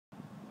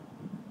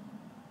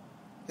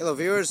Hello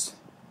viewers,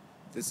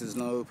 this is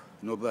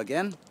Nobu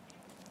again.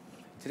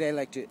 Today I'd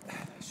like to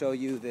show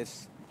you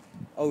this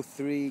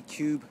 03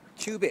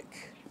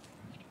 Cubic.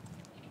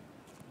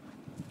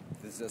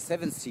 This is a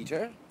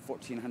 7-seater,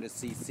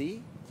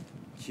 1400cc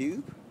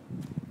cube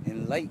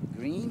in light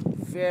green,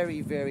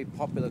 very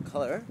popular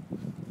color.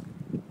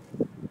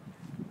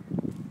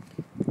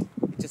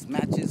 It just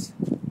matches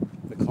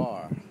the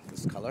car,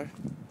 this color.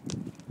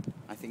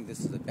 I think this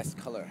is the best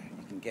color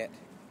you can get.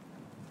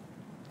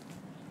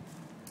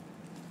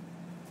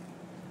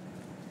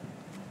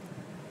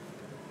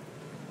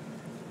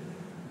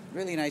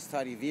 Really nice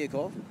tidy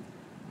vehicle,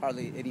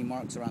 hardly any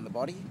marks around the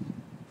body.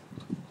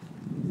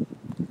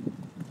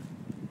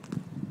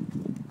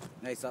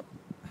 Nice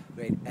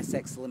upgrade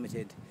SX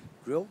Limited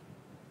grille.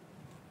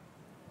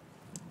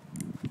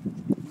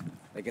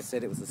 Like I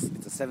said, it's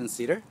a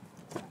 7-seater.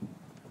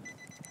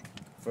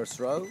 First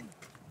row,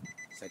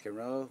 second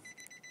row,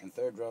 and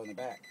third row in the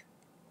back.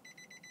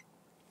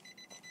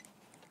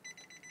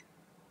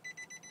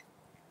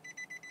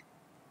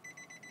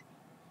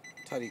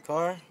 Tidy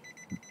car.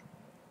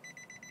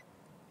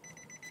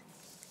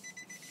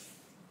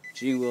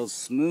 Steering wheel's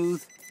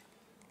smooth.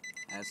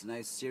 Has a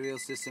nice stereo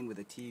system with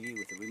a TV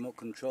with a remote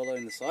controller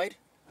in the side.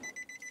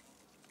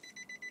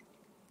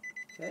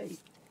 Okay.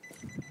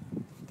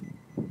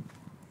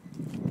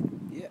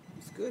 Yeah,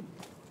 it's good.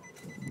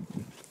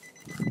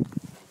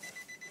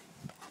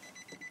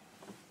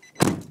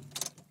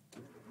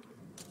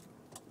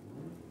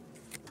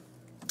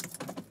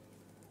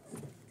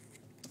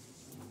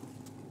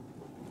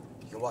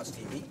 You can watch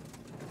TV.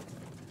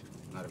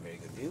 Not a very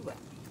good view, but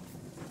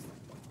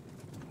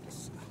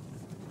just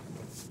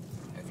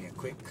having a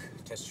quick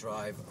test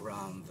drive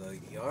around the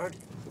yard.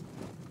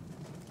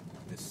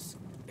 This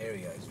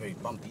area is very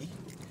bumpy,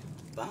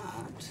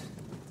 but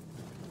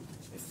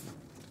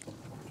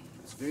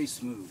it's very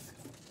smooth.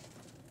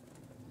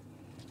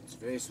 It's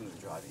very smooth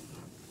driving.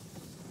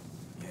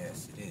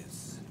 Yes, it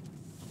is.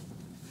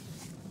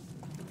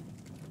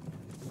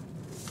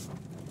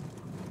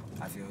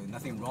 I feel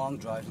nothing wrong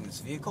driving this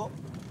vehicle.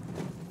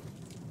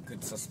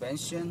 Good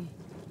suspension,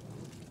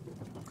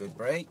 good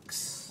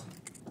brakes,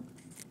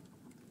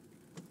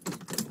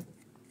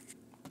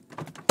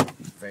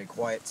 very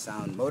quiet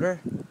sound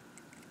motor.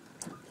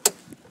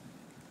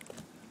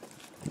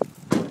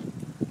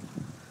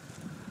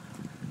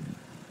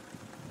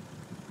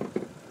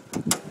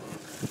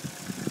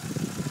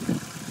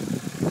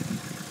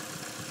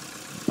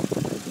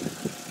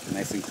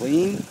 Nice and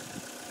clean.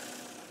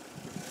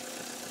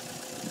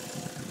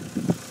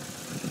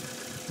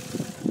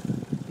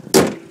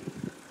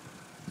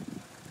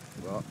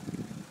 Well,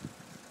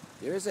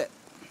 here is it.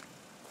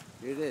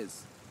 Here it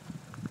is.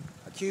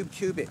 A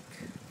Cubic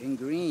in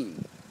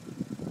green.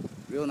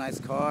 Real nice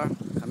car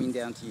coming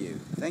down to you.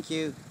 Thank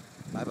you.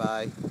 Bye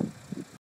bye.